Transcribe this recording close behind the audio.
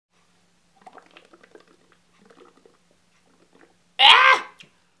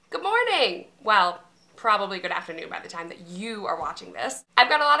Well, probably good afternoon by the time that you are watching this. I've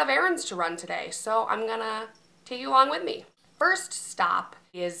got a lot of errands to run today, so I'm gonna take you along with me. First stop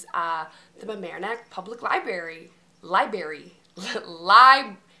is the Mamaroneck Public Library. Library.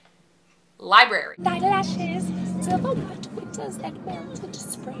 Eyelashes, silver white winters that melt into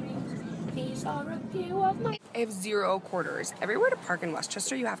spring. These are a few of my... I have 0 quarters. Everywhere to park in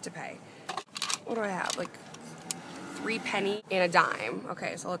Westchester you have to pay. What do I have? Like 3 pennies and a dime.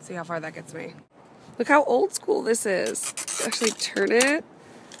 Okay, so let's see how far that gets me. Look how old school this is. Actually turn it.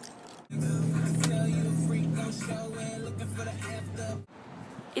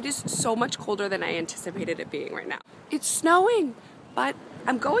 It is so much colder than I anticipated it being right now. It's snowing, but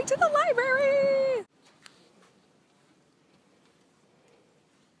I'm going to the library.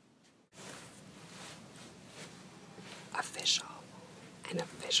 Official. An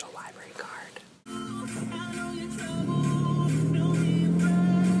official library card.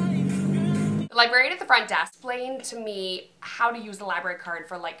 The librarian at the front desk explained to me how to use the library card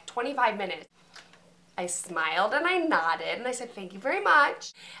for like 25 minutes. I smiled and I nodded and I said, thank you very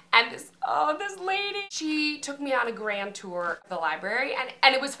much. And this lady, she took me on a grand tour of the library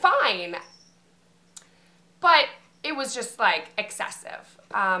and it was fine, but it was just like excessive.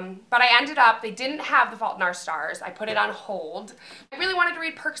 But I ended up, they didn't have The Fault in Our Stars. I put it on hold. I really wanted to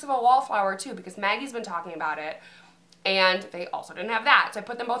read Perks of a Wallflower too because Maggie's been talking about it and they also didn't have that. So I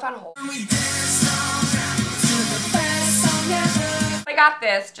put them both on hold. I got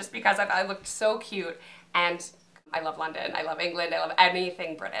this just because I thought it looked so cute and I love London, I love England, I love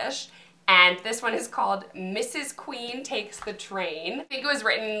anything British. And this one is called Mrs. Queen Takes the Train. I think it was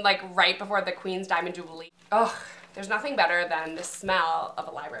written like right before the Queen's Diamond Jubilee. Ugh, there's nothing better than the smell of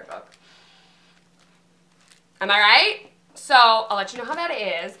a library book. Am I right? So I'll let you know how that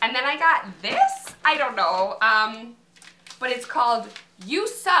is. And then I got this, I don't know, but it's called You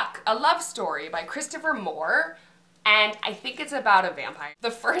Suck, A Love Story by Christopher Moore. And I think it's about a vampire.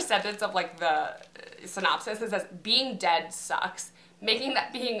 The first sentence of like the synopsis, it says, being dead sucks. Make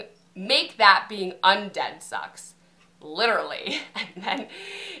that being undead sucks. Literally. And then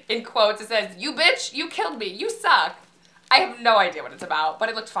in quotes it says, you bitch, you killed me, you suck. I have no idea what it's about, but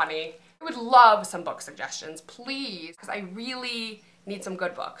it looked funny. I would love some book suggestions, please, because I really need some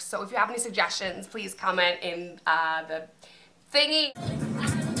good books. So if you have any suggestions, please comment in the thingy.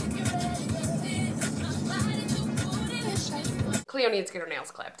 Cleo needs to get her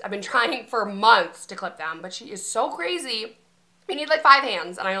nails clipped. I've been trying for months to clip them, but she is so crazy. I need like 5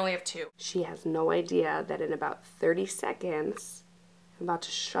 hands, and I only have 2. She has no idea that in about 30 seconds, I'm about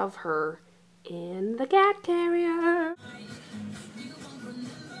to shove her in the cat carrier.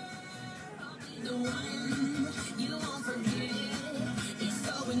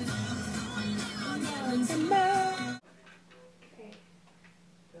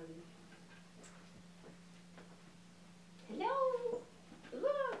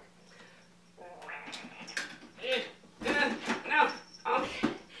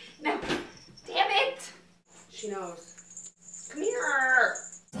 She knows. Come here.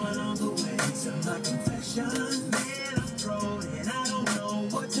 One of the ways of my confession, man, I'm thrown and I don't know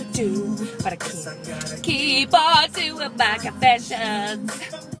what to do, but I can't keep on doing my confessions.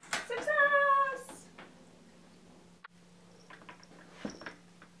 Success!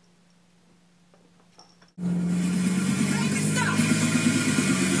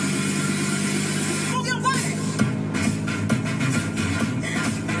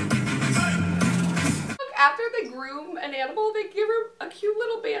 After they groom an animal, they give her a cute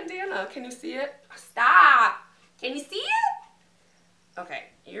little bandana. Can you see it? Stop! Can you see it? Okay,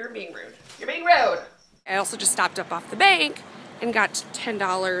 you're being rude. You're being rude! I also just stopped up off the bank and got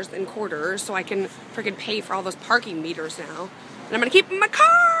 $10 in quarters so I can freaking pay for all those parking meters now. And I'm gonna keep them in my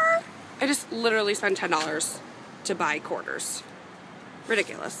car! I just literally spent $10 to buy quarters.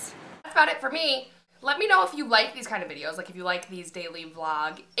 Ridiculous. That's about it for me. Let me know if you like these kind of videos, like if you like these daily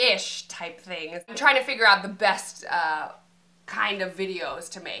vlog-ish type things. I'm trying to figure out the best kind of videos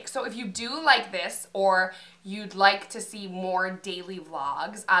to make. So if you do like this or you'd like to see more daily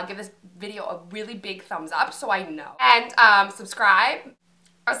vlogs, give this video a really big thumbs up so I know. And subscribe.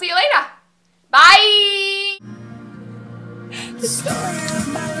 I'll see you later. Bye! The story of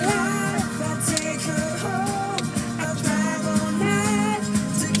my life, I take her home. I'll drive all night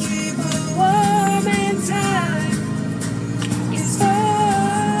to keep her warm and time. It's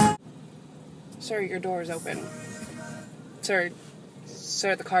fun. Sir, your door is open. Sir,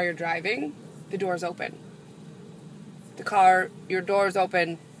 the car you're driving, the door's open. Your door's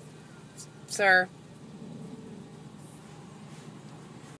open, sir.